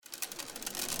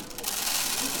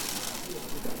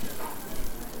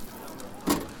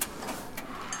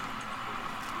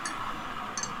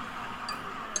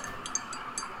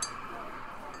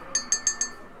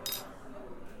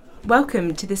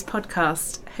Welcome to this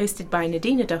podcast hosted by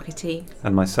Nadina Doherty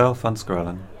and myself, Ansgar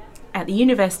Allen, at the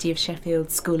University of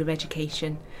Sheffield School of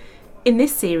Education. In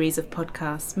this series of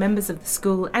podcasts, members of the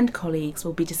school and colleagues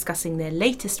will be discussing their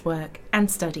latest work and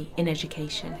study in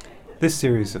education. This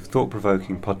series of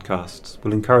thought-provoking podcasts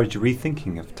will encourage a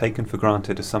rethinking of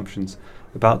taken-for-granted assumptions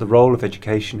about the role of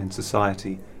education in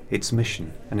society, its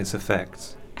mission and its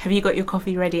effects. Have you got your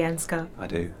coffee ready, Ansgar? I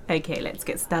do. Okay, let's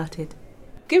get started.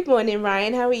 Good morning,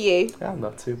 Ryan. How are you? Yeah, I'm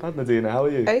not too bad, Nadina. How are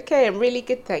you? Okay, I'm really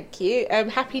good, thank you.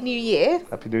 Happy New Year.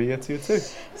 Happy New Year to you too.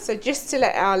 So just to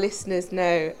let our listeners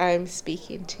know, I'm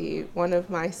speaking to one of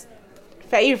my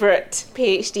favourite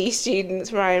PhD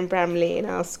students, Ryan Bramley, in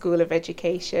our School of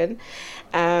Education.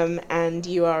 And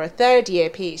you are a third year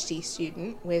PhD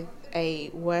student with a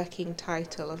working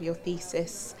title of your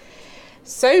thesis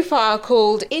so far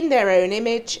called In Their Own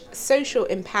Image, Social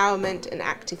Empowerment and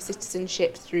Active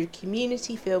Citizenship Through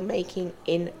Community Filmmaking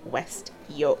in West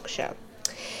Yorkshire.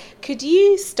 Could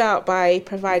you start by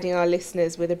providing our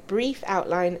listeners with a brief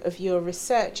outline of your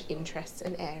research interests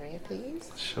and area,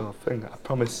 please? Sure thing. I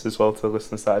promise as well to the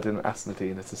listeners that I didn't ask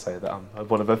Nadina to say that I'm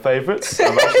one of her favourites.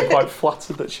 I'm actually quite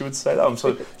flattered that she would say that. I'm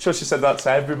so sure she said that to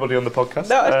everybody on the podcast.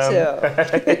 Not at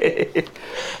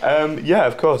all. Yeah,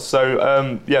 of course.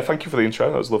 So, thank you for the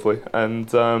intro. That was lovely. And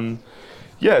so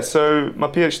my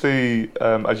PhD,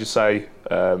 as you say,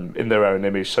 In Their Own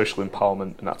Image, Social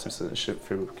Empowerment and Active Citizenship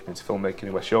Through Community Filmmaking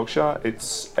in West Yorkshire.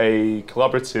 It's a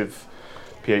collaborative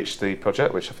PhD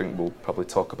project, which I think we'll probably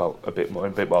talk about in a bit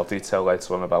more detail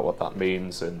later on about what that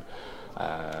means and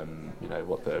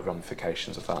what the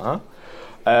ramifications of that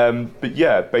are.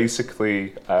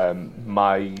 Basically,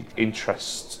 my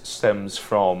interest stems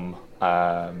from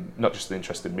not just the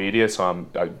interest in media, so I'm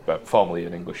formerly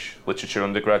an English literature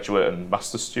undergraduate and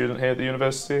master's student here at the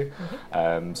university,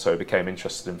 so I became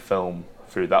interested in film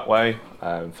through that way,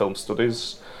 film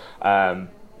studies,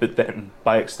 but then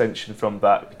by extension from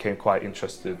that I became quite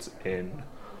interested in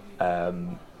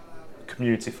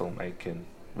community filmmaking,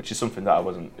 which is something that I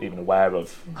wasn't even aware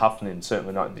of happening,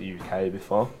 certainly not in the UK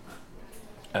before.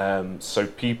 So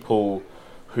people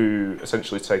who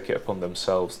essentially take it upon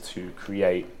themselves to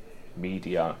create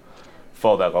media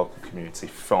for their local community,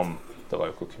 from the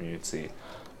local community,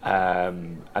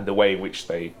 and the way in which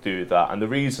they do that. And the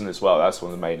reason as well, that's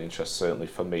one of the main interests certainly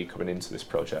for me coming into this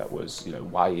project, was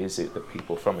why is it that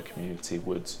people from a community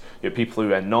would, people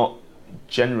who are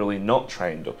generally not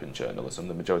trained up in journalism,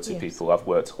 the majority of people I've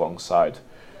worked alongside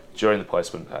during the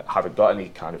placement haven't got any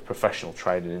kind of professional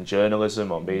training in journalism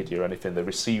or media or anything. They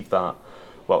received that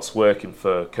whilst working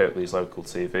for Kirklees Local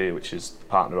TV, which is the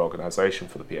partner organisation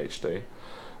for the PhD,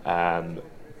 and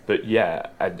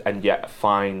yet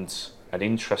find an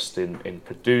interest in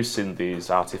producing these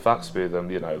artefacts, be them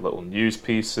little news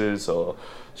pieces or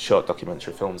short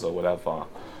documentary films or whatever,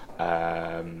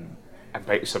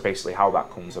 so basically how that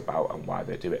comes about and why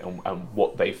they do it and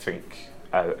what they think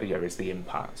is the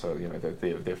impact or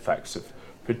the effects of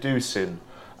producing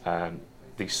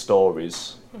these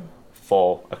stories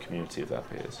for a community of their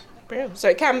peers. Brilliant. So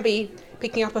it can be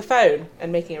picking up a phone and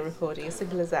making a recording, as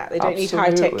simple as that. They don't need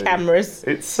high-tech cameras.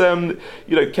 It's,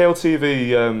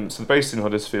 KLTV, so they're based in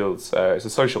Huddersfield, it's a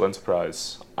social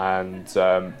enterprise, and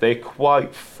they're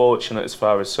quite fortunate as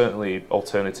far as certainly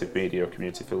alternative media or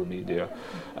community film media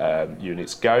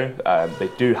units go. They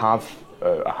do have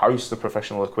a host of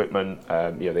professional equipment.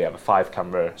 They have a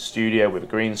 5-camera studio with a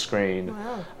green screen.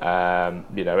 Wow.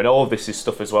 And all of this is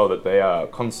stuff as well that they are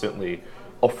constantly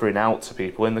offering out to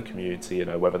people in the community.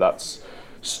 Whether that's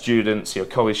students,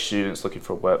 college students looking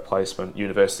for a work placement,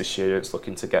 university students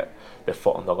looking to get their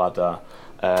foot on the ladder,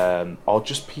 or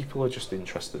just people who are just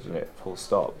interested in it. Full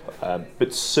stop.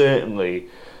 But certainly,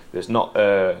 there's not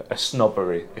a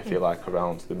snobbery, if you like,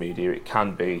 around the media. It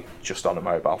can be just on a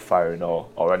mobile phone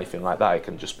or anything like that. It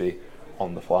can just be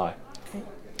on the fly.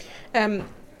 Okay.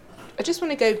 I just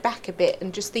want to go back a bit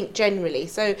and just think generally.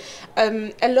 So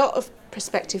a lot of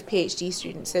prospective PhD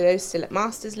students, so those still at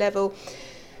master's level,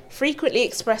 frequently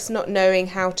express not knowing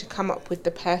how to come up with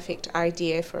the perfect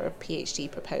idea for a PhD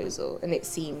proposal. And it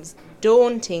seems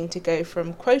daunting to go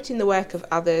from quoting the work of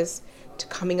others to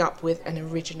coming up with an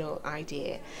original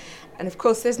idea. And of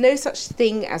course, there's no such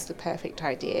thing as the perfect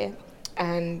idea.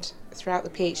 And throughout the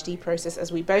PhD process,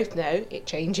 as we both know, it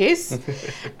changes.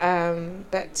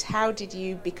 But how did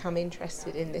you become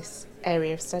interested in this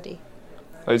area of study?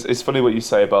 It's funny what you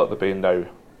say about there being no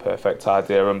perfect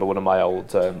idea. I remember one of my old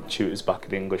tutors back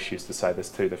in English used to say there's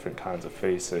two different kinds of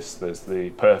thesis. There's the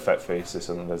perfect thesis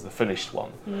and then there's the finished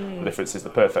one. The difference is the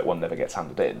perfect one never gets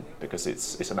handed in because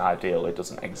it's an ideal, it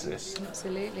doesn't exist.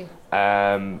 Absolutely.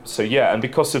 So yeah, and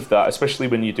because of that, especially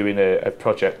when you're doing a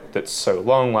project that's so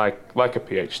long, like a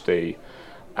PhD,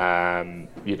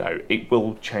 you know, it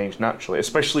will change naturally,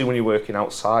 especially when you're working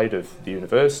outside of the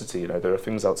university. You know, there are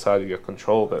things outside of your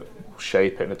control that will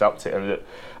shape it and adapt it, and that,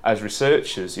 as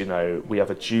researchers, you know, we have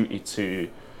a duty to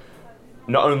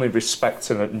not only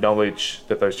respect and acknowledge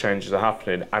that those changes are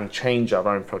happening and change our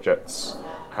own projects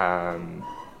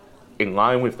in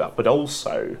line with that, but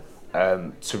also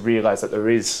to realise that there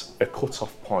is a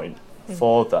cut-off point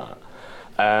for that.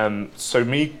 So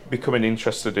me becoming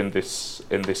interested in this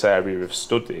area of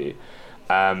study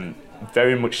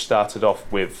very much started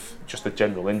off with just a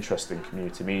general interest in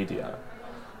community media.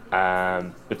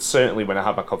 But certainly when I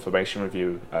had my confirmation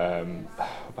review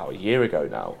about a year ago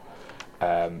now,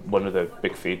 one of the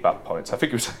big feedback points, I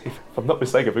think it was, if I'm not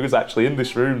mistaken, I think it was actually in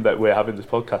this room that we're having this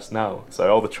podcast now,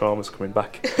 so all the trauma's coming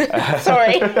back.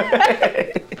 Sorry.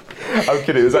 I'm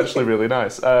kidding, it was actually really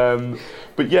nice.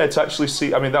 But yeah, to actually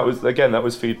see, I mean, that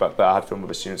was feedback that I had from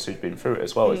other students who'd been through it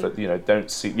as well, is that, you know, don't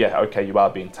see, yeah, okay, you are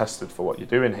being tested for what you're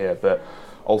doing here, but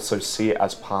also see it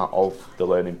as part of the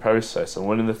learning process. And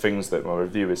one of the things that my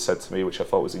reviewers said to me, which I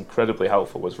thought was incredibly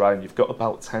helpful, was, Ryan, you've got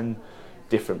about 10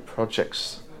 different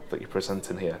projects that you're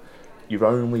presenting here. You're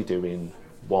only doing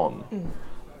one.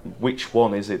 Which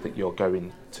one is it that you're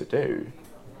going to do?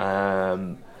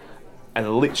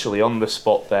 And literally on the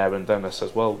spot there and then I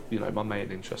says, well, you know, my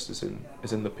main interest is in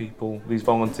the people, these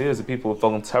volunteers, the people who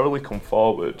voluntarily come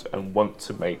forward and want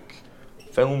to make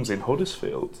films in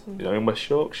Huddersfield, you know, in West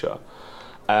Yorkshire.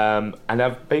 And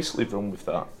I've basically run with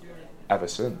that ever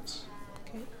since.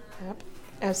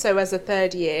 Okay. So as a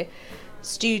third year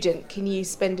student, can you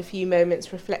spend a few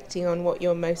moments reflecting on what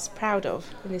you're most proud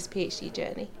of in this PhD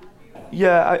journey?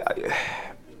 Yeah,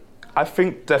 I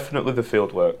think definitely the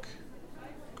fieldwork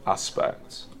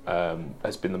aspect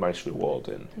has been the most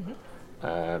rewarding.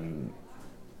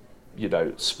 You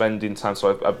know, spending time,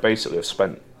 so I basically have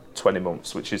spent 20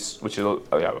 months, which is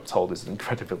I'm told is an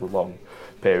incredibly long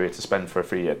period to spend for a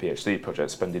 3-year PhD project,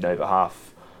 spending over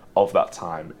half of that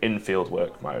time in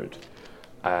fieldwork mode.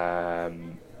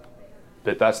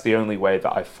 But that's the only way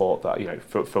that I thought that, you know,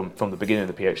 from the beginning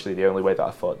of the PhD, the only way that I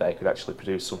thought they could actually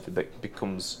produce something that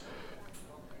becomes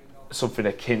something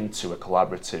akin to a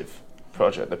collaborative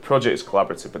project. The project is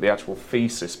collaborative, but the actual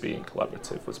thesis being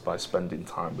collaborative was by spending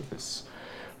time with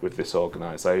this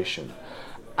organisation.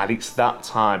 And it's that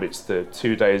time, it's the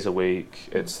 2 days a week,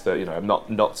 it's the, you know,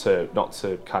 not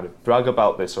to kind of brag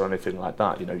about this or anything like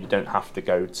that, you know, you don't have to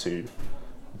go to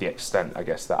the extent, I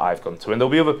guess, that I've gone to, and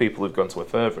there'll be other people who've gone to a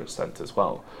further extent as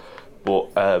well, but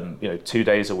you know, 2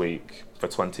 days a week for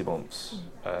 20 months,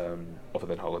 other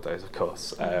than holidays of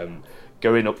course,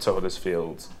 going up to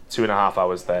Huddersfield, 2.5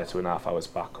 hours there, 2.5 hours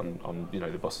back on you know,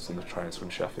 the buses and the trains from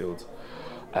Sheffield,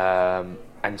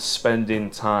 and spending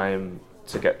time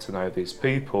to get to know these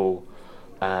people,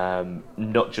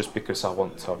 not just because I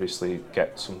want to obviously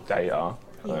get some data.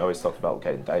 I always talk about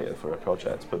getting data for a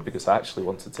project, but because I actually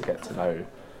wanted to get to know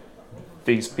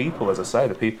these people, as I say,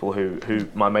 the people who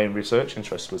my main research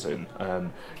interest was in,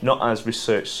 not as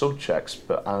research subjects,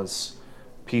 but as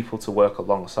people to work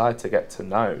alongside, to get to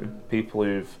know, people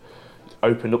who've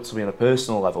opened up to me on a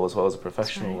personal level as well as a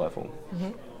professional level.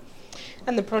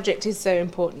 And the project is so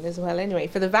important as well anyway,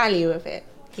 for the value of it.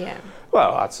 Yeah.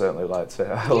 Well, I'd certainly like to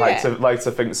like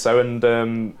to think so,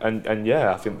 and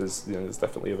yeah, I think there's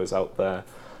definitely others out there.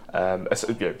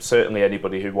 Certainly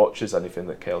anybody who watches anything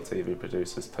that KLTV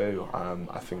produces too,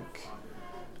 I think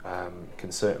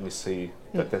can certainly see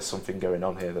that there's something going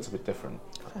on here that's a bit different.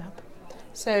 Fab.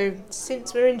 So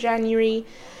since we're in January,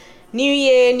 new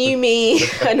year, new me,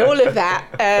 and all of that,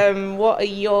 what are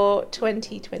your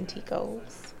 2020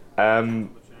 goals? I'm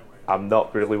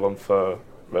not really one for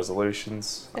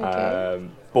resolutions,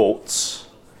 but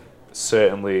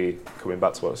certainly coming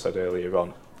back to what I said earlier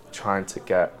on, trying to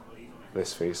get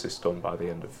this thesis done by the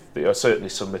end of the, or certainly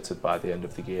submitted by the end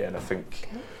of the year, and I think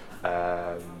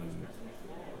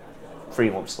 3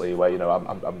 months leeway. You know,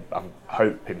 I'm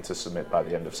hoping to submit by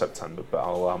the end of September, but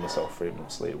I'll allow myself 3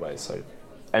 months leeway. So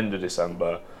end of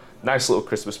December, nice little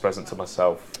Christmas present to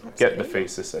myself. Absolutely. Get the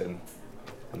thesis in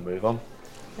and move on.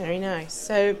 Very nice.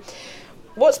 So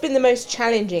what's been the most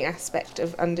challenging aspect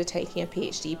of undertaking a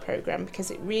PhD programme?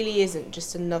 Because it really isn't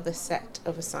just another set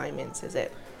of assignments, is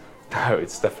it? No,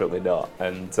 it's definitely not.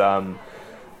 And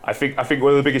I think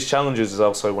one of the biggest challenges is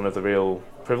also one of the real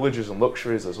privileges and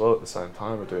luxuries as well at the same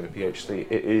time of doing a PhD.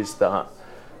 It is that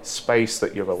space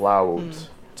that you're allowed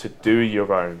to do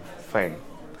your own thing.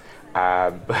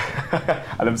 And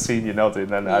I'm seeing you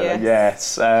nodding, and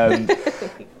yes.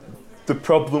 The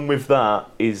problem with that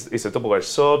is it's a double-edged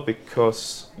sword,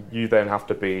 because you then have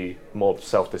to be more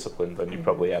self-disciplined than you've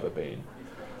probably ever been.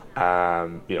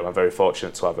 I'm very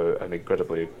fortunate to have an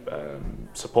incredibly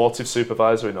supportive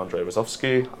supervisor in Andrei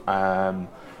Rozovsky,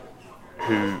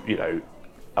 who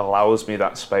allows me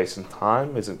that space and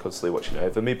time, isn't constantly watching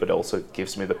over me, but also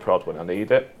gives me the prod when I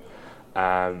need it.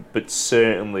 But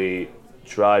certainly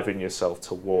driving yourself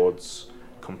towards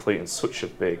completing such a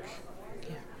big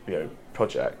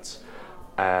project,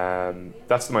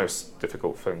 that's the most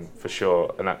difficult thing for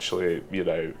sure. And actually,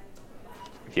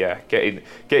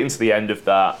 getting to the end of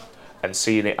that and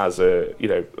seeing it as a,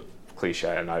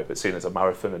 cliche I know, but seeing it as a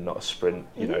marathon and not a sprint.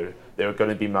 There are going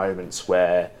to be moments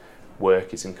where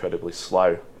work is incredibly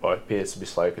slow, or appears to be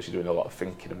slow, because you're doing a lot of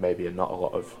thinking and maybe not a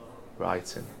lot of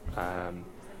writing,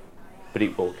 but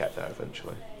it will get there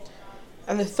eventually.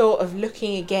 And the thought of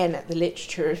looking again at the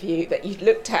literature review that you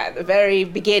looked at the very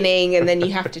beginning, and then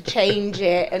you have to change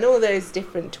it, and all those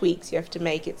different tweaks you have to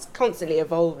make, it's constantly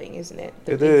evolving, isn't it?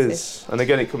 It is. And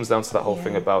again, it comes down to that whole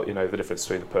thing about, the difference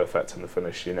between the perfect and the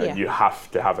finish. You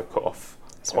have to have a cut-off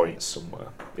point somewhere.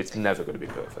 It's never going to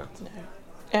be perfect.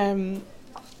 No.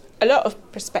 A lot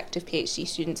of prospective PhD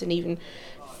students, and even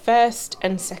first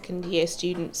and second year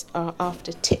students, are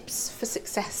after tips for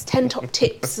success, 10 top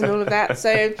tips and all of that.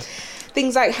 So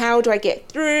things like, how do I get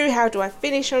through? How do I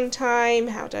finish on time?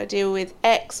 How do I deal with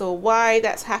X or Y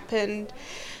that's happened?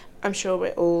 I'm sure we're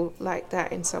all like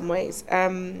that in some ways.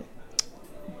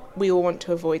 We all want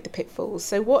to avoid the pitfalls.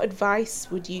 So what advice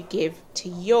would you give to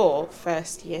your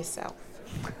first year self?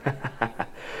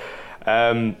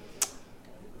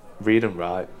 Read and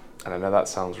write. And I know that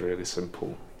sounds really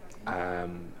simple.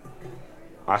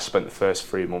 I spent the first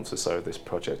 3 months or so of this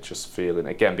project just feeling,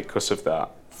 again, because of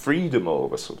that freedom all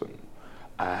of a sudden,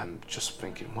 just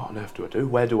thinking, what on earth do I do?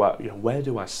 Where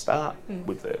do I start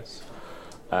with this?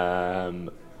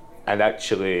 And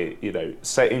actually,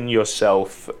 setting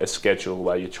yourself a schedule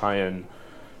where you try and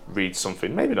read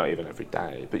something, maybe not even every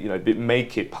day, but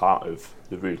make it part of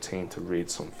the routine to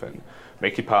read something.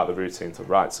 Make it part of the routine to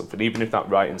write something, even if that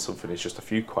writing something is just a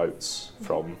few quotes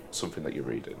from something that you're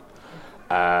reading.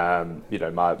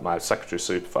 My secretary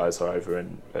supervisor over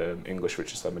in English,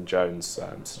 Richard Stedman Jones,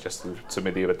 suggested to me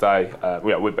the other day,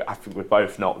 I think we're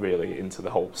both not really into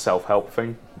the whole self-help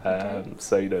thing.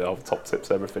 So, all the top tips,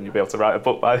 everything, you'll be able to write a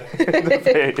book by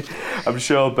I'm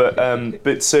sure.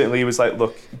 But certainly he was like,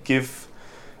 look, give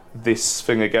this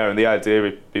thing a go. And the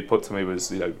idea he put to me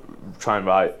was, try and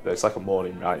write, it's like a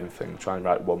morning writing thing, try and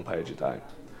write 1 page a day.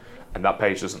 And that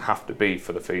page doesn't have to be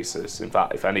for the thesis. In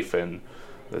fact, if anything,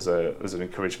 there's an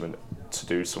encouragement to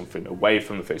do something away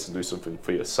from the thesis and do something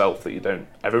for yourself that you don't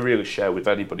ever really share with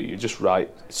anybody. You just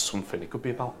write something. It could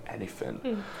be about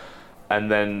anything. And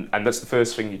that's the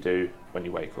first thing you do when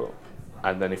you wake up.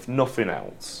 And then if nothing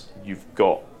else, you've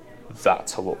got that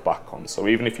to look back on. So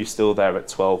even if you're still there at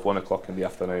 12, 1 o'clock in the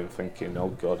afternoon thinking, oh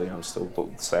God, I'm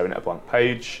still staring at a blank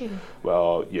page,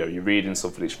 well, you're reading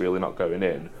something that's really not going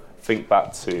in, think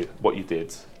back to what you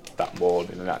did that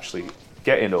morning and actually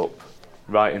getting up,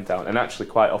 writing down. And actually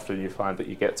quite often you find that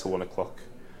you get to 1 o'clock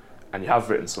and you have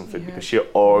written something because you're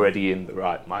already in the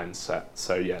right mindset.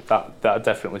 So that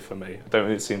definitely for me. I don't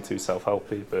really seem too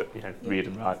self-helpy, but read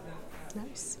and write.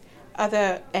 Nice.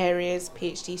 Other areas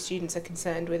PhD students are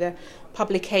concerned with are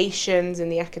publications in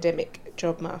the academic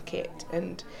job market.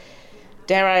 And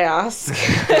dare I ask,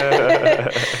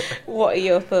 what are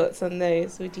your thoughts on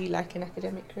those? Would you like an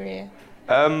academic career?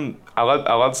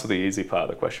 I'll answer the easy part of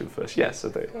the question first. Yes, I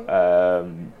do.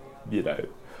 Okay.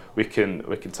 We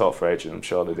can talk for ages, I'm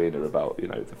sure, Nadina, about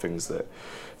the things that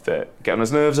get on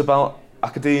us nerves about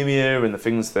academia and the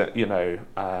things that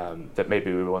that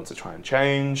maybe we want to try and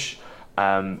change.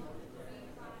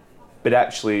 But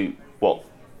actually, what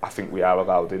I think we are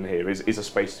allowed in here is a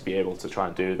space to be able to try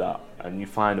and do that. And you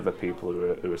find other people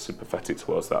who are sympathetic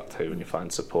towards that too, and you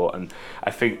find support. And I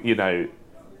think,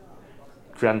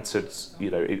 granted,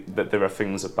 that there are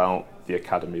things about the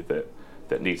academy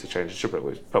that need to change. It should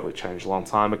probably changed a long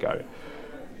time ago.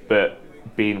 But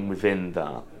being within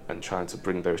that and trying to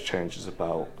bring those changes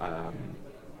about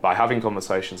by having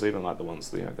conversations, even like the ones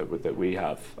that we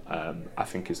have, I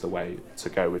think is the way to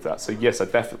go with that. So yes, I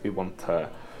definitely want to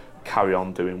carry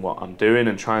on doing what I'm doing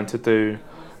and trying to do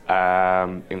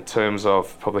in terms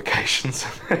of publications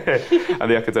and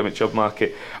the academic job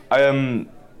market.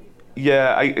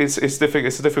 It's difficult.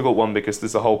 It's a difficult one because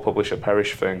there's the whole publish or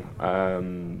perish thing.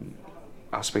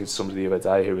 I was speaking to somebody the other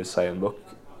day who was saying, look,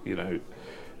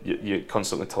 you're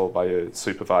constantly told by your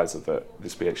supervisor that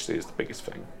this PhD is the biggest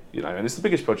thing, you know, and it's the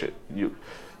biggest project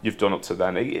you've done up to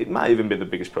then. It might even be the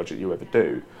biggest project you ever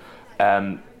do.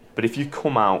 But if you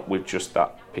come out with just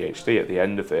that PhD at the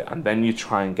end of it, and then you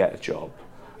try and get a job,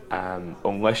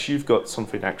 unless you've got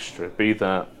something extra, be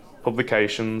that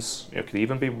publications, you know, it could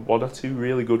even be 1 or 2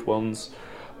 really good ones,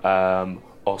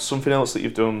 or something else that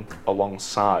you've done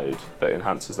alongside that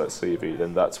enhances that CV,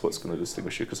 then that's what's going to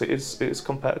distinguish you, because it is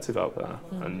competitive out there,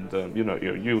 and you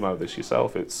know this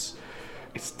yourself. It's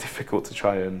difficult to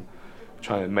try and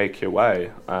make your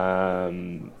way,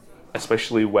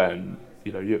 especially when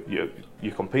you know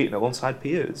you're competing alongside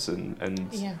peers, and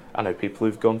I know people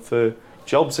who've gone for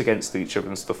jobs against each other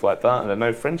and stuff like that, and I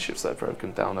know friendships that have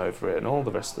broken down over it and all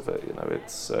the rest of it. You know,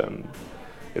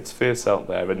 it's fierce out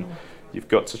there, and you've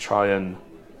got to try and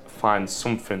find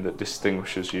something that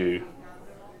distinguishes you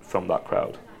from that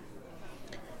crowd.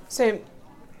 So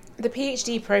the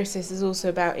PhD process is also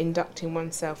about inducting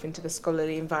oneself into the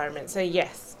scholarly environment. So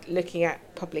yes, looking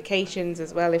at publications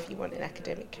as well if you want an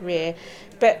academic career,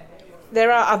 but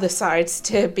there are other sides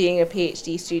to being a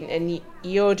PhD student, and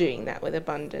you're doing that with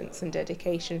abundance and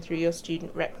dedication through your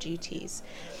student rep duties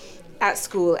at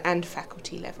school and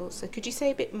faculty level. So could you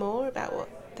say a bit more about what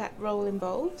that role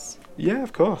involves? Yeah,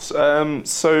 of course.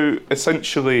 So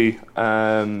essentially,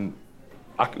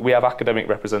 we have academic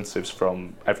representatives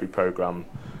from every programme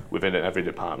within every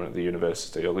department at the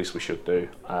university, or at least we should do.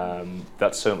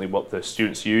 That's certainly what the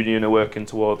Students' Union are working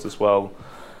towards as well.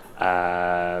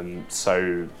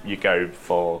 So you go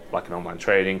for like an online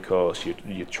training course,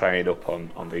 you train up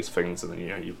on these things, and then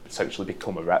you essentially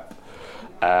become a rep.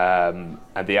 And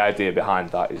the idea behind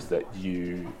that is that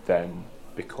you then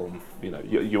become,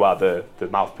 you are the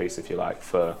mouthpiece, if you like,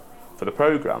 for the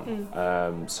programme.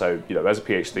 So as a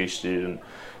PhD student,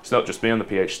 it's not just me on the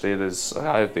PhD.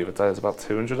 There's about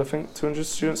 200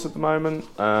 students at the moment,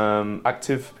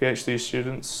 active PhD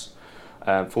students.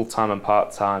 Full-time and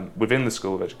part-time within the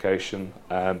School of Education,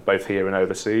 both here and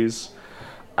overseas.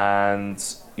 And,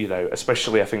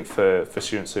 especially I think for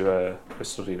students who are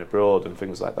studying abroad and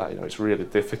things like that, it's really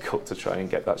difficult to try and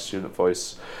get that student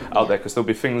voice out there, because there'll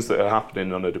be things that are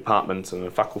happening on a department and a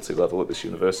faculty level at this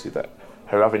university that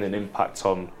are having an impact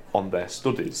on their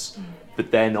studies,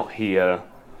 but they're not here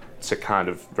to kind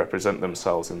of represent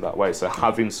themselves in that way. So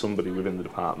having somebody within the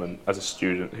department as a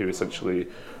student who essentially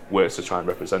works to try and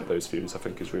represent those views, I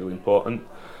think is really important.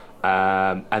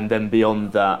 And then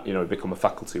beyond that, become a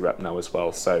faculty rep now as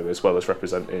well. So as well as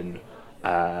representing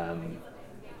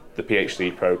the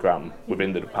PhD programme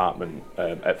within the department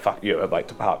at like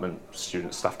department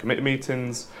student staff committee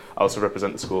meetings, I also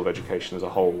represent the School of Education as a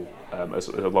whole,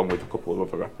 along with a couple of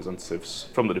other representatives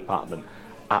from the department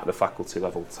at the faculty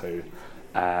level too.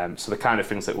 So the kind of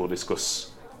things that we'll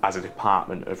discuss as a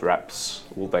department of reps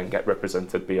will then get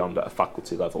represented beyond at a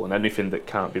faculty level, and anything that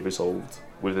can't be resolved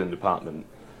within the department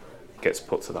gets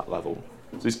put to that level.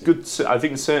 So it's good I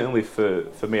think certainly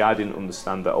for me, I didn't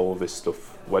understand that all of this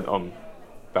stuff went on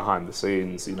behind the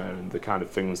scenes, and the kind of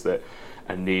things that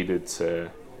are needed to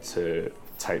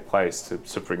take place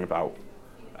to bring about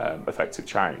effective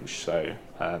change. So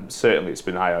certainly it's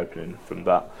been eye-opening from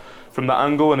that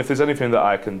angle, and if there's anything that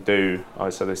I can do, I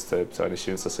say this to any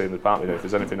students I see in the department, if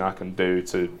there's anything I can do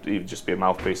to even just be a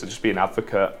mouthpiece or just be an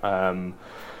advocate,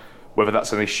 whether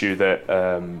that's an issue that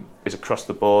is across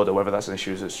the board, or whether that's an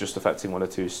issue that's just affecting 1 or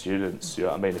 2 students,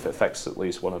 if it affects at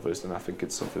least one of us, then I think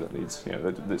it's something that needs,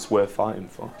 that's worth fighting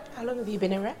for. How long have you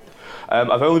been a rep?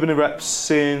 I've only been a rep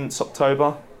since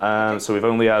October, so we've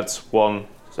only had one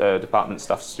department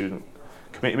staff student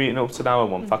committee meeting up to now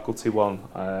and one faculty one,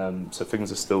 so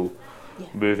things are still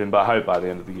moving, but I hope by the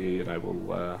end of the year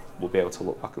we'll be able to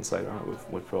look back and say, right,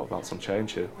 we've brought about some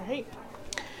change here. Right.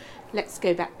 Let's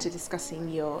go back to discussing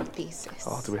your thesis.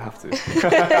 Oh, do we have to?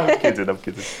 I'm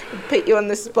kidding. Put you on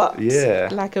the spot. Yeah.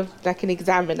 Like an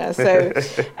examiner. So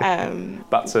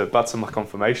back to my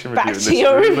confirmation back review. To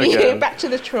your review. Again. Back to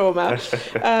the trauma.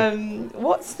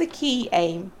 What's the key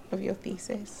aim of your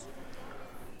thesis?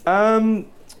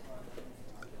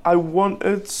 I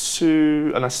wanted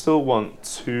to, and I still want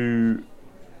to,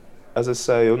 as I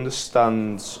say,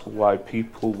 understand why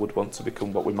people would want to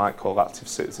become what we might call active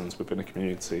citizens within a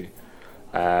community,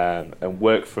 and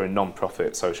work for a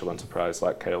non-profit social enterprise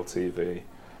like KLTV,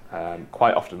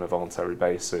 quite often on a voluntary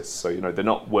basis. So, they're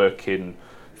not working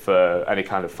for any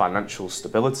kind of financial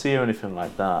stability or anything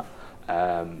like that,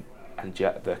 and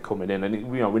yet they're coming in. And,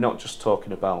 we're not just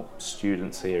talking about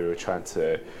students here who are trying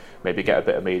to maybe get a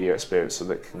bit of media experience so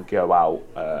they can go out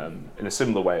in a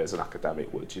similar way as an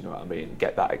academic would,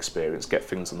 get that experience, get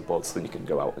things on the board so then you can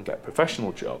go out and get a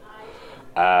professional job.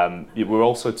 We're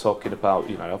also talking about,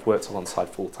 I've worked alongside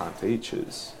full-time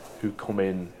teachers who come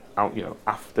in out,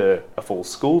 after a full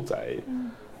school day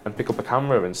and pick up a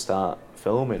camera and start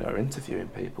filming or interviewing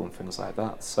people and things like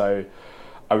that. So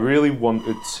I really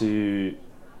wanted to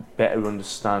better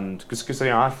understand, because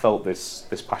I felt this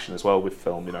passion as well with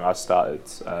film. I started,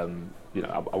 I'd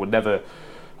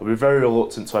be very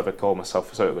reluctant to ever call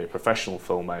myself certainly a professional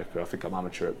filmmaker. I think I'm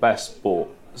amateur at best, but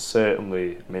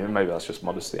certainly, maybe that's just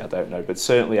modesty, I don't know, but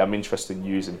certainly I'm interested in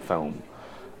using film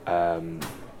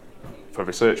for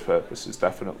research purposes,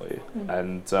 definitely.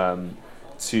 And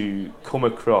to come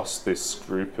across this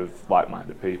group of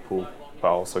like-minded people, but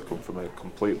also come from a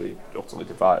completely, utterly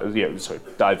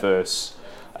diverse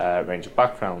range of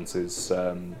backgrounds is,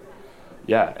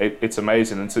 it's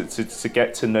amazing. And to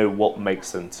get to know what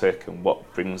makes them tick and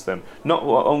what brings them, not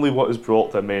only what has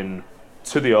brought them in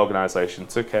to the organisation,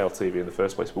 to KLTV in the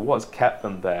first place, but what has kept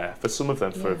them there, for some of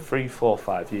them for 3, 4,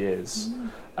 5 years.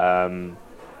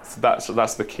 So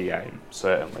that's the key aim,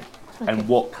 certainly. Okay. And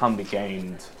what can be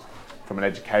gained from an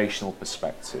educational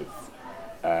perspective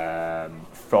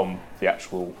from the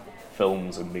actual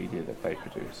films and media that they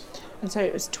produce. And so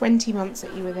it was 20 months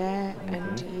that you were there,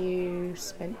 and you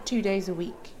spent 2 days a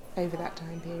week over that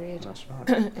time period. That's right.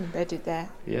 Embedded there.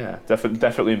 Yeah,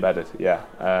 definitely embedded, yeah.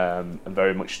 And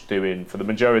very much doing, for the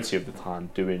majority of the time,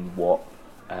 doing what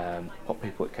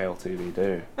people at KLTV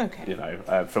do.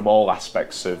 Okay. From all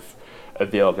aspects of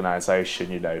the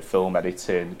organisation, film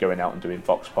editing, going out and doing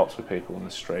vox pops with people on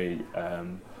the street,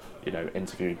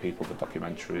 interviewing people for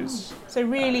documentaries. So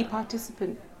really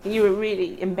participant, you were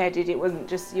really embedded, it wasn't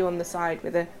just you on the side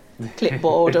with a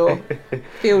clipboard or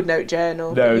field note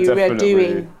journal, no, but you definitely. were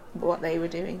doing what they were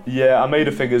doing. Yeah, I made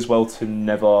a thing as well to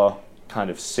never kind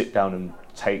of sit down and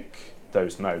take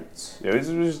those notes. It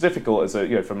was difficult as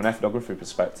from an ethnography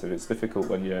perspective. It's difficult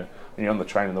when you're on the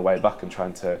train on the way back and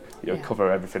trying to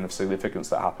cover everything of significance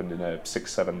that happened in a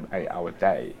 6, 7, 8 hour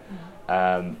day.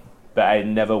 But I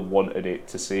never wanted it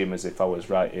to seem as if I was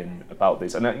writing about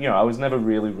these, and I was never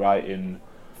really writing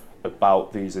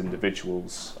about these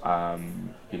individuals.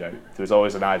 There was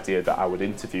always an idea that I would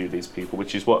interview these people,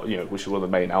 which is what which is one of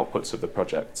the main outputs of the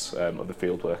project, of the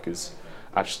fieldwork, is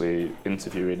actually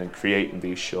interviewing and creating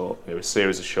these short, a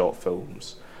series of short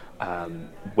films,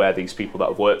 where these people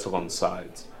that I've worked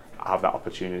alongside have that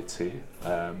opportunity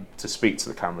to speak to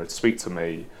the camera, to speak to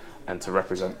me, and to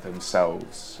represent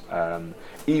themselves,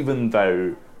 even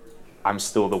though I'm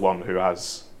still the one who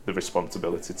has the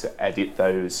responsibility to edit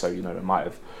those. So I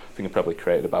think I probably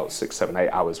created about 6, 7, 8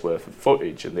 hours worth of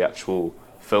footage, and the actual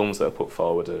films that are put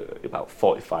forward are about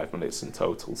 45 minutes in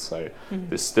total. So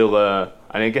there's still and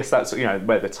I guess that's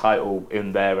where the title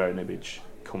In Their Own Image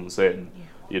comes in.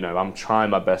 I'm trying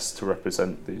my best to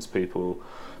represent these people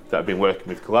that I've been working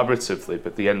with collaboratively, but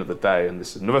at the end of the day, and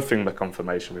this is another thing the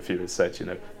confirmation with you has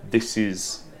said, this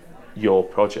is your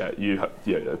project. You have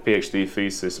a PhD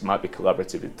thesis, might be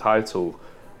collaborative in title,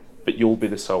 but you'll be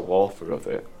the sole author of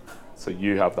it. So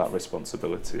you have that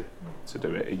responsibility to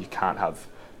do it. You can't have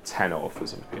 10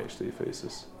 authors of a PhD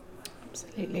thesis.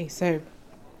 Absolutely. So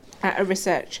at a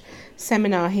research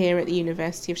seminar here at the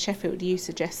University of Sheffield, you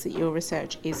suggest that your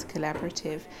research is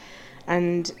collaborative.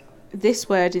 And this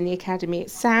word in the academy, it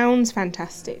sounds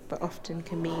fantastic, but often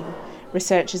can mean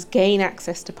researchers gain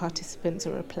access to participants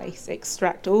or a place,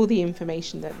 extract all the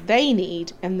information that they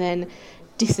need, and then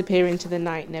disappear into the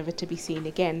night, never to be seen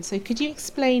again. So could you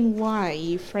explain why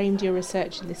you framed your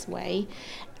research in this way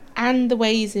and the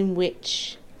ways in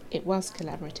which it was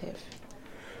collaborative?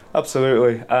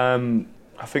 Absolutely.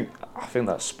 I think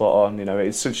that's spot on.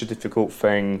 It's such a difficult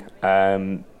thing.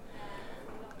 And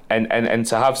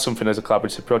to have something as a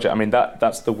collaborative project,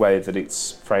 that's the way that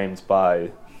it's framed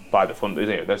by the fund.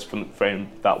 That's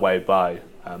framed that way by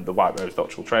the White Rose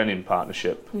Doctoral Training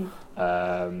Partnership, who,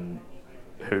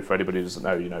 for anybody who doesn't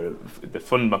know, they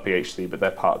fund my PhD, but they're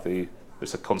part of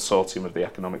it's a consortium of the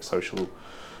Economic Social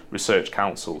Research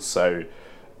Council. So,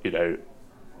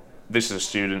 this is a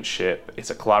studentship. It's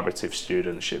a collaborative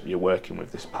studentship. You're working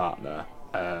with this partner.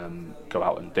 Go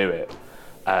out and do it.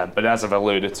 But as I've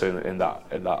alluded to in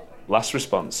that last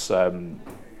response,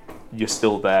 you're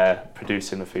still there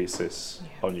producing a thesis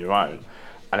on your own.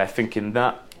 And I think in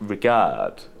that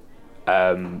regard,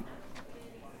 I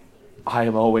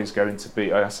am always going to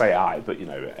be, I say I, but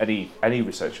any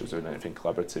researcher who's doing anything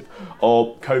collaborative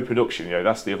or co-production,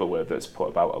 that's the other word that's put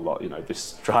about a lot,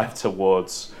 this drive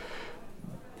towards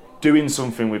doing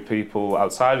something with people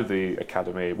outside of the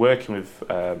academy, working with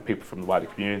people from the wider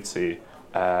community,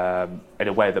 in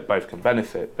a way that both can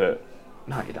benefit, but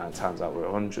 99 times out of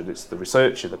 100, it's the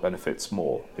researcher that benefits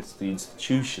more, it's the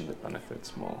institution that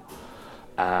benefits more.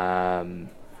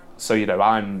 So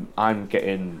I'm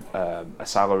getting a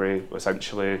salary,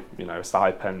 essentially, a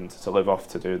stipend to live off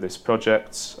to do this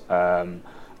project.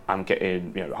 I'm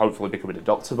getting, hopefully becoming a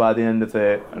doctor by the end of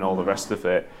it and all the rest of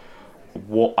it.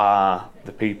 What are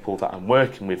the people that I'm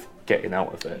working with getting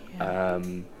out of it? Yeah.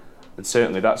 And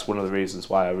certainly that's one of the reasons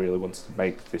why I really wanted to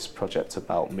make this project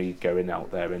about me going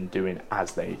out there and doing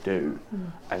as they do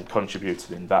and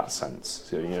contributing in that sense.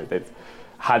 So, they've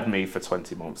had me for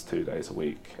 20 months, 2 days a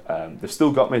week. They've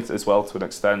still got me as well to an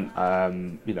extent. I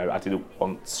didn't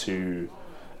want to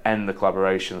end the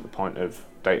collaboration at the point of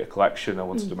data collection. I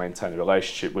wanted to maintain a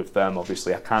relationship with them.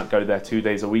 Obviously, I can't go there 2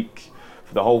 days a week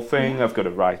for the whole thing. I've got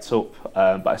to write up,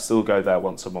 but I still go there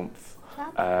once a month.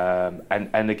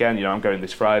 And again, I'm going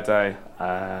this Friday.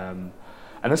 And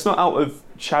it's not out of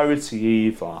charity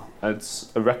either.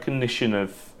 It's a recognition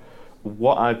of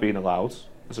what I've been allowed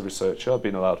as a researcher. I've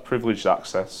been allowed privileged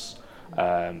access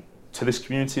to this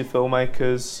community of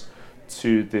filmmakers,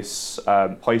 to this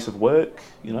place of work.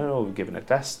 We're given a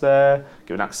desk there,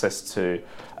 given access to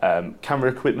camera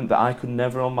equipment that I could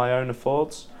never on my own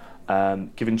afford,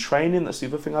 given training. That's the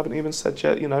other thing I haven't even said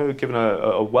yet. Given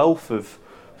a wealth of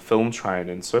film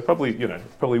training, so I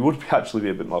probably would actually be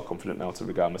a bit more confident now to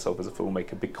regard myself as a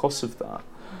filmmaker because of that.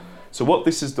 So what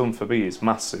this has done for me is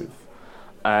massive,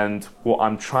 and what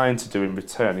I'm trying to do in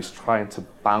return is trying to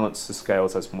balance the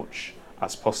scales as much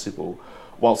as possible,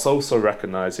 whilst also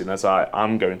recognising, as I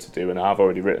am going to do, and I've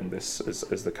already written this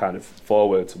as the kind of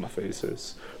foreword to my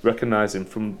thesis, recognising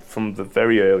from the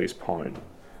very earliest point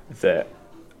that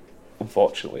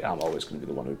unfortunately I'm always going to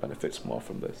be the one who benefits more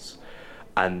from this,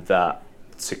 and that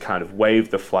to kind of wave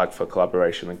the flag for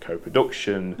collaboration and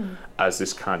co-production as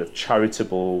this kind of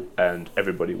charitable and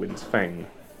everybody wins thing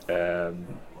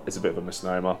is a bit of a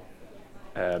misnomer.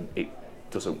 It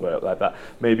doesn't work like that.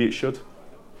 Maybe it should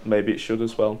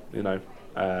as well,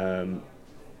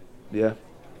 yeah.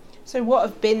 So what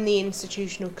have been the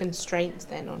institutional constraints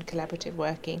then on collaborative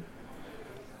working?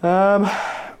 I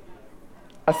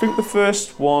think the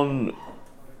first one,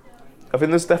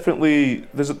 there's definitely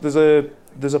there's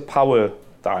a power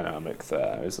dynamic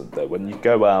there, isn't there? When you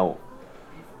go out,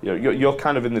 you're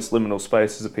kind of in this liminal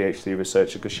space as a PhD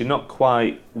researcher because you're not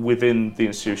quite within the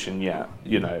institution yet.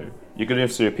 You're going to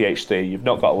have to do a PhD. You've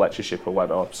not got a lectureship or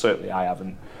whatever. Certainly, I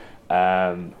haven't.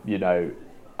 I'm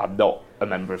not a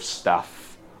member of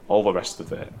staff. All the rest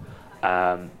of it.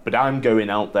 But I'm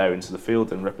going out there into the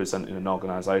field and representing an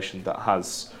organisation that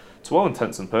has, to all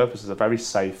intents and purposes, a very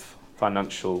safe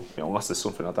financial, unless there's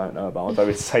something I don't know about, a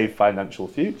very safe financial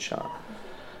future.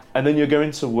 And then you're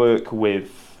going to work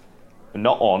with,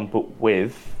 not on, but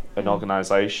with an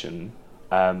organisation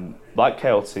like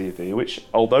KLTV, which,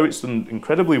 although it's done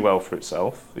incredibly well for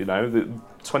itself, the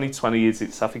 2020 is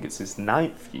its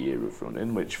 9th year of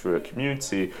running, which for a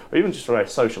community, or even just for a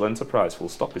social enterprise full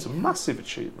stop, is a massive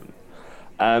achievement.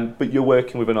 But you're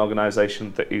working with an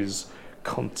organisation that is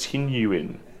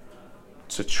continuing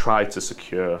to try to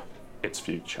secure its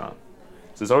future.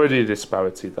 So there's already a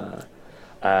disparity there.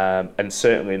 And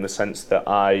certainly in the sense that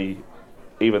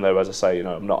even though, as I say,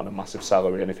 I'm not on a massive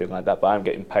salary or anything like that, but I'm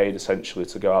getting paid essentially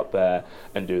to go out there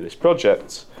and do this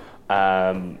project.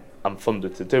 I'm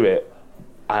funded to do it,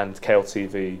 and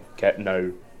KLTV get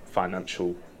no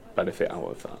financial benefit out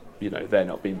of that. They're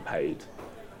not being paid,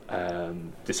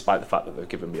 despite the fact that they've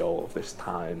given me all of this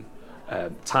time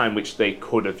which they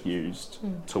could have used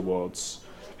towards,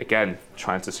 again,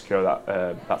 trying to secure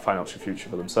that financial future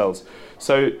for themselves.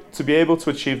 So to be able to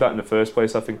achieve that in the first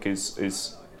place, I think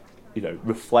is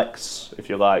reflects, if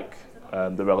you like,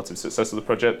 the relative success of the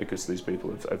project, because these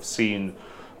people have seen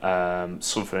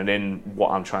something in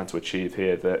what I'm trying to achieve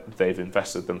here that they've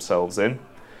invested themselves in.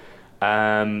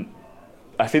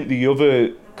 I think the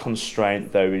other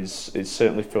constraint, though, is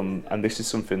certainly from, and this is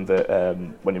something that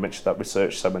when you mentioned that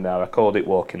research seminar, I called it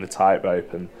walking the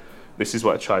tightrope, and this is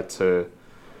what I tried to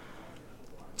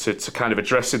kind of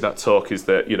address in that talk, is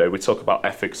that we talk about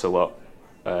ethics a lot.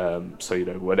 So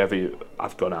whenever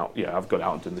I've gone out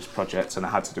and done this project, and I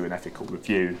had to do an ethical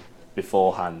review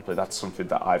beforehand, but that's something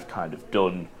that I've kind of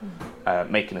done,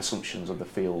 making assumptions of the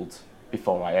field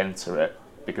before I enter it,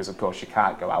 because of course you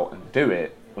can't go out and do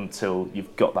it until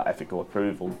you've got that ethical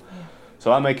approval. Yeah.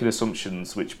 So I'm making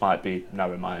assumptions which might be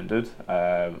narrow-minded,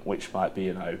 which might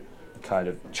be kind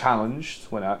of challenged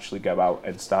when I actually go out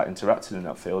and start interacting in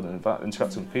that field and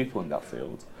interacting with people in that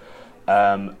field,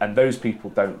 and those people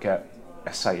don't get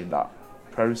a say in that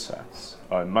process,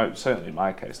 or certainly in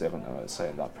my case they haven't had a say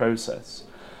in that process.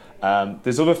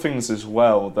 There's other things as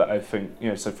well that I think,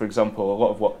 so for example, a lot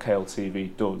of what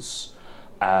KLTV does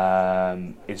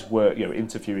is work,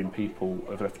 interviewing people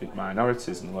of ethnic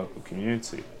minorities in the local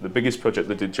community. The biggest project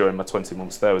they did during my 20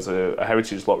 months there was a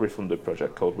Heritage Lottery funded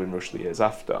project called Windrush the Years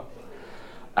After.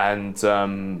 And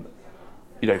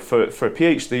for a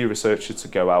PhD researcher to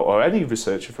go out, or any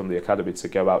researcher from the academy to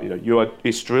go out,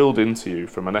 it's drilled into you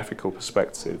from an ethical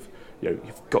perspective.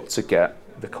 You've got to get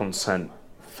the consent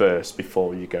first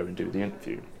before you go and do the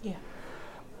interview. Yeah.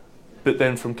 But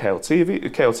then from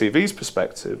KLTV's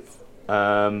perspective,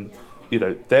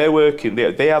 they're working.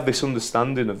 They have this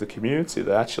understanding of the community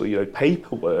that actually,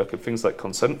 paperwork and things like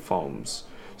consent forms,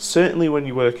 certainly when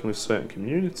you're working with certain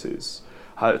communities,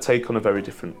 take on a very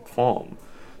different form.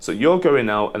 So you're going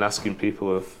out and asking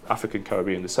people of African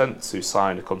Caribbean descent to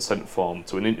sign a consent form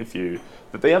to an interview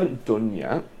that they haven't done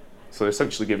yet. So they're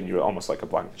essentially giving you almost like a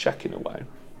blank check in a way.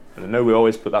 And I know we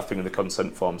always put that thing in the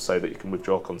consent form, say that you can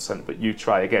withdraw consent, but you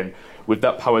try again with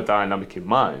that power dynamic in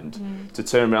mind to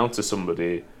turn around to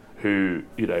somebody who,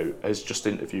 has just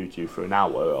interviewed you for an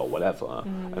hour or whatever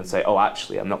and say, oh,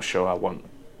 actually, I'm not sure I want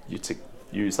you to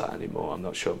use that anymore. I'm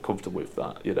not sure I'm comfortable with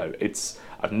that.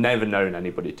 I've never known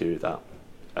anybody do that.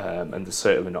 And they're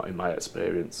certainly not in my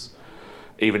experience,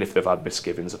 even if they've had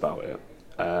misgivings about it.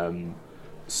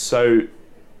 So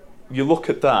you look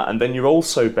at that, and then you're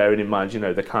also bearing in mind,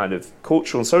 the kind of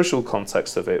cultural and social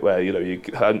context of it, where, you're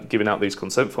giving out these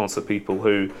consent forms to people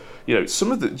who,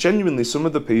 some of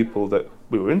the people that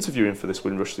we were interviewing for this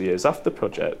Windrush the Years After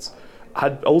project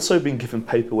had also been given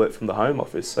paperwork from the Home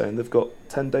Office saying they've got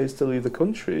 10 days to leave the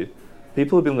country.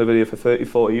 People have been living here for 30,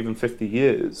 40, even 50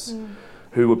 years,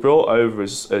 who were brought over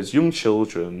as young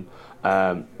children,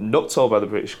 not told by the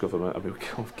British government, we're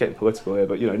getting political here,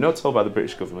 but not told by the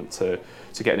British government to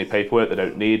get any paperwork. They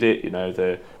don't need it.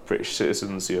 The British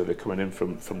citizens, they're coming in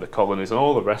from the colonies and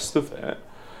all the rest of it.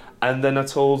 And then are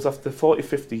told after 40,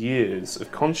 50 years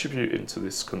of contributing to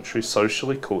this country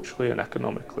socially, culturally and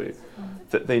economically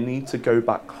that they need to go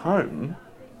back home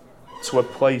to a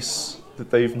place that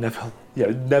they've never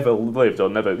lived or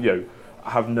never,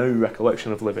 have no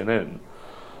recollection of living in.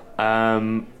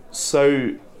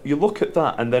 So you look at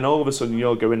that, and then all of a sudden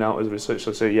you're going out as a researcher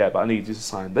and say, yeah, but I need you to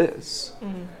sign this.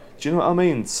 Do you know what I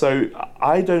mean? So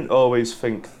I don't always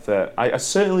think that,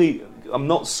 I'm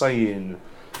not saying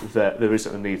that there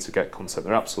isn't a need to get consent.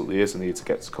 There absolutely is a need to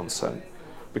get consent.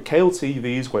 But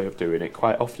KLTV's way of doing it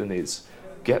quite often is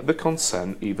get the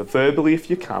consent, either verbally if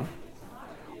you can,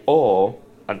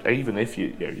 and even if you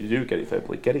do get it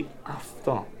verbally, get it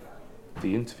after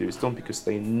the interview is done, because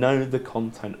they know the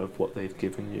content of what they've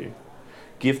given you.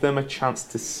 Give them a chance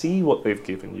to see what they've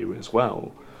given you as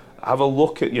well. Have a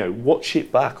look at, watch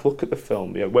it back, look at the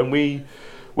film. When we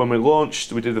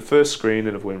launched, we did the first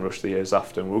screening of Windrush the Years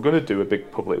After, and we were going to do a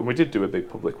big public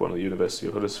one at the University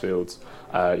of Huddersfield.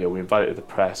 We invited the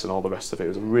press and all the rest of it. It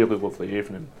was a really lovely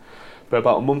evening. But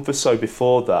about a month or so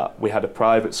before that, we had a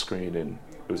private screening.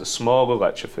 It was a smaller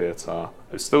lecture theatre.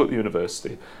 It was still at the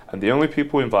university, and the only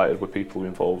people invited were people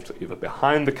involved either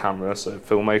behind the camera, so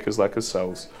filmmakers like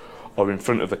ourselves, or in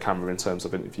front of the camera in terms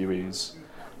of interviewees.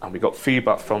 And we got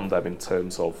feedback from them in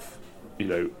terms of,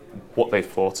 what they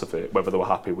thought of it, whether they were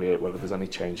happy with it, whether there's any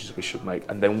changes we should make,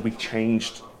 and then we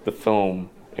changed the film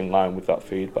in line with that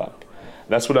feedback. And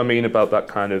that's what I mean about that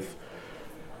kind of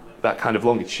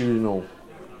longitudinal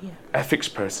ethics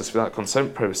process, for that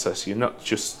consent process. You're not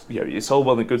just, it's all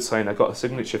well and good saying I got a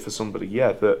signature for somebody,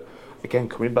 but again,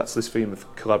 coming back to this theme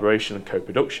of collaboration and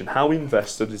co-production, how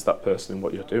invested is that person in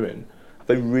what you're doing? Have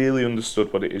they really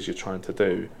understood what it is you're trying to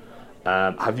do?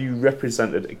 Have you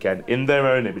represented, again, in their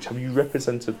own image, have you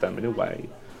represented them in a way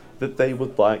that they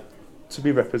would like to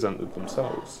be represented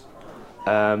themselves?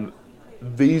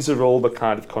 These are all the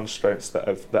kind of constraints that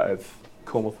have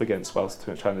come up against whilst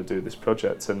trying to do this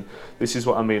project, and this is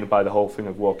what I mean by the whole thing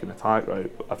of walking a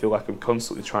tightrope. I feel like I'm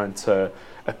constantly trying to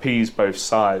appease both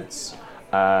sides,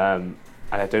 and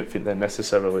I don't think they're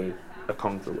necessarily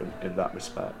congruent in that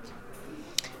respect.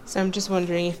 So I'm just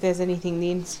wondering if there's anything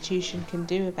the institution can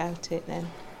do about it then?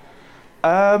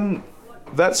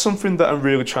 That's something that I'm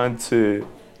really trying to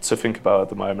think about at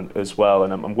the moment as well,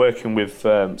 and I'm working with,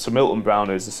 so Milton Brown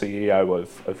is the CEO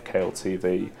of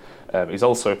KLTV. He's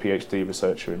also a PhD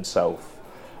researcher himself,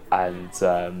 and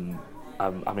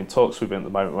I'm in talks with him at the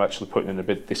moment. We're actually putting in a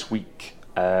bid this week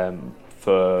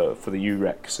for the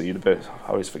UREC, so I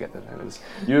always forget the name,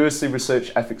 University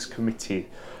Research Ethics Committee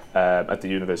at the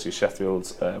University of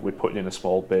Sheffield. We're putting in a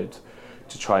small bid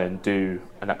to try and do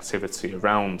an activity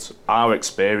around our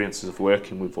experiences of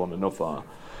working with one another,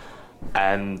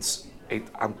 and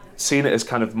I'm seeing it as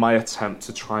kind of my attempt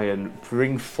to try and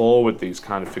bring forward these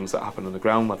kind of things that happen on the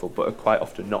ground level but are quite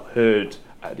often not heard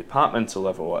at a departmental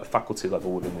level or at a faculty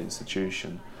level within the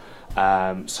institution.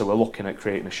 So we're looking at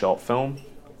creating a short film,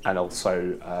 and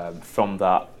also from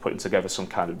that putting together some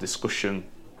kind of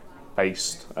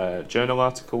discussion-based journal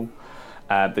article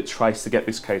that tries to get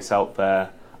this case out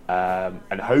there,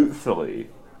 and hopefully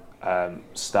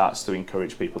starts to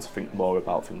encourage people to think more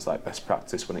about things like best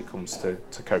practice when it comes to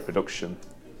co-production.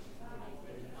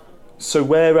 So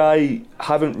where I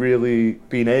haven't really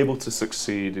been able to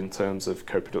succeed in terms of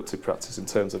co-productive practice, in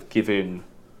terms of giving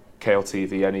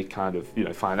KLTV any kind of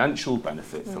financial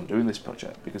benefit from doing this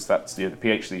project, because that's the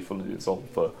PhD funding is all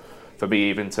for me,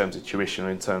 even in terms of tuition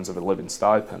or in terms of a living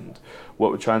stipend.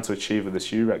 What we're trying to achieve with this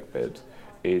UREC bid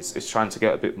is trying to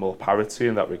get a bit more parity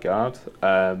in that regard.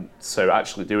 So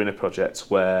actually doing a project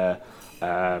where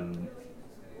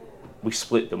we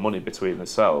split the money between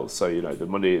ourselves. So the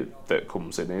money that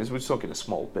comes in we're talking a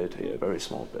small bid here, a very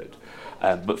small bid.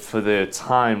 But for the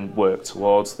time worked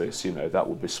towards this, that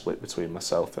would be split between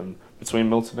myself and between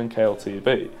Milton and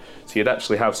KLTV. So you'd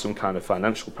actually have some kind of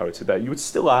financial parity there. You would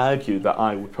still argue that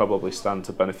I would probably stand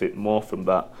to benefit more from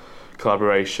that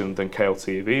collaboration than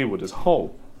KLTV would as a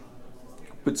whole.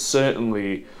 But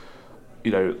certainly,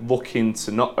 looking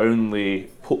to not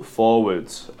only put forward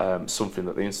something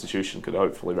that the institution could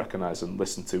hopefully recognise and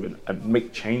listen to and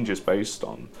make changes based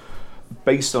on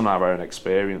our own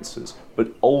experiences,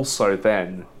 but also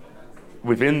then,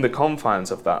 within the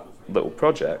confines of that little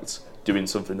project, doing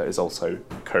something that is also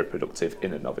co-productive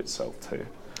in and of itself too.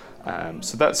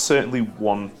 So that's certainly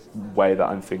one way that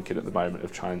I'm thinking at the moment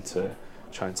of trying to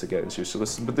get into to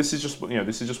listen. But this is just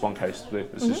one case today.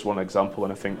 This is just one example,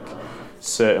 and I think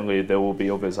certainly there will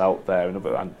be others out there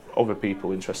and other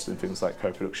people interested in things like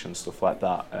co-production and stuff like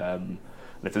that. And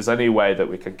if there's any way that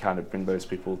we can kind of bring those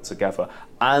people together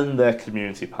and their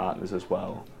community partners as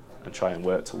well and try and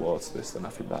work towards this, then I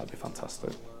think that would be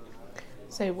fantastic.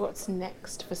 So what's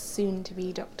next for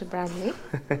soon-to-be Dr. Bramley?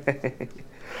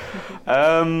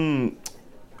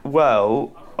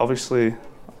 Well, obviously,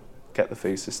 get the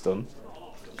thesis done.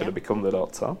 Going to become the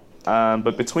doctor.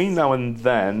 But between now and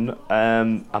then,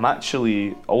 I'm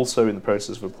actually also in the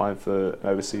process of applying for an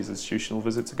overseas institutional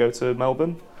visit to go to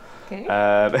Melbourne. Okay.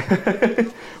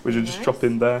 Which will just drop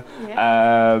in there.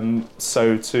 Yeah.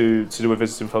 So to do a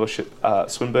visiting fellowship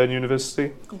at Swinburne University,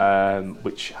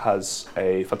 which has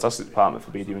a fantastic department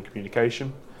for media and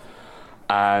communication.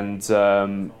 And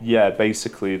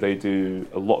basically they do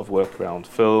a lot of work around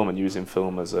film and using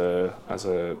film as a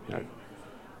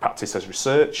practice as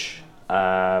research,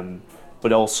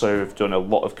 but also have done a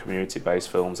lot of community-based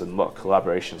films and a lot of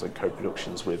collaborations and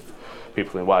co-productions with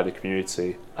people in the wider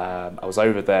community. I was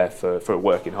over there for a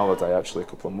working holiday actually a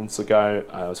couple of months ago.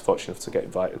 I was fortunate enough to get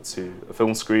invited to a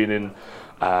film screening,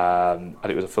 and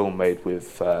it was a film made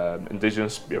with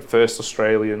Indigenous, first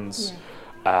Australians.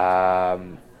 Yeah.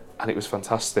 And it was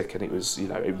fantastic, and it was,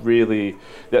 it really,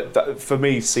 for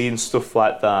me, seeing stuff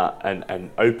like that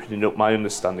and opening up my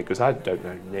understanding, because I don't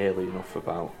know nearly enough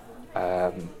about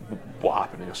what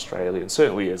happened in Australia, and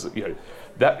certainly as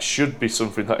that should be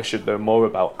something that I should know more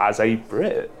about as a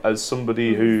Brit, as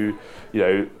somebody who,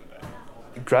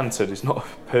 granted, is not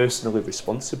personally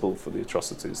responsible for the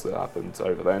atrocities that happened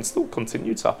over there and still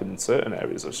continue to happen in certain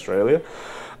areas of Australia,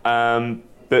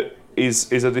 but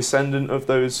is a descendant of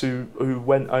those who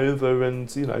went over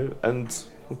and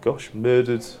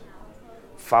murdered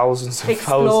thousands and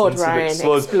thousands of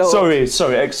explored.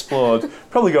 Sorry, explored.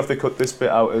 Probably gonna have to cut this bit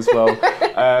out as well.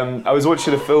 I was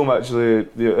watching a film actually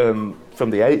from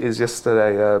the 80s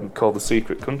yesterday called The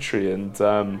Secret Country, and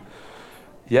I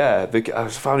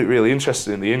found it really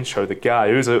interesting in the intro. The guy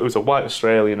who's a white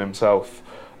Australian himself,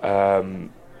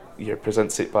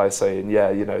 presents it by saying,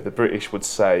 the British would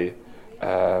say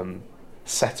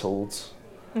settled,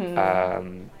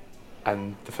 and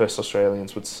the first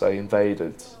Australians would say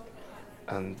invaded,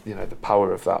 and the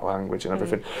power of that language and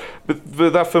everything.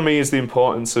 But that for me is the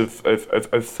importance of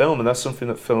film, and that's something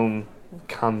that film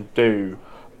can do,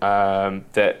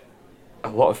 that a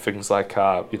lot of things like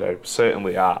our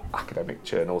certainly our academic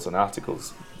journals and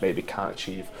articles maybe can't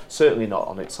achieve, certainly not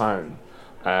on its own.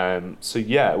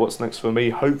 What's next for me?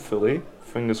 Hopefully,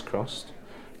 fingers crossed,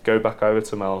 go back over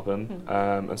to Melbourne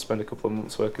and spend a couple of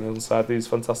months working alongside these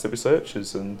fantastic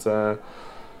researchers and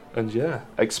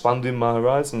expanding my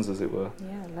horizons, as it were.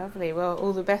 Yeah, lovely. Well,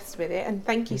 all the best with it, and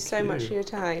thank you so much for your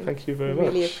time. Thank you very much.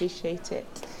 Really appreciate it.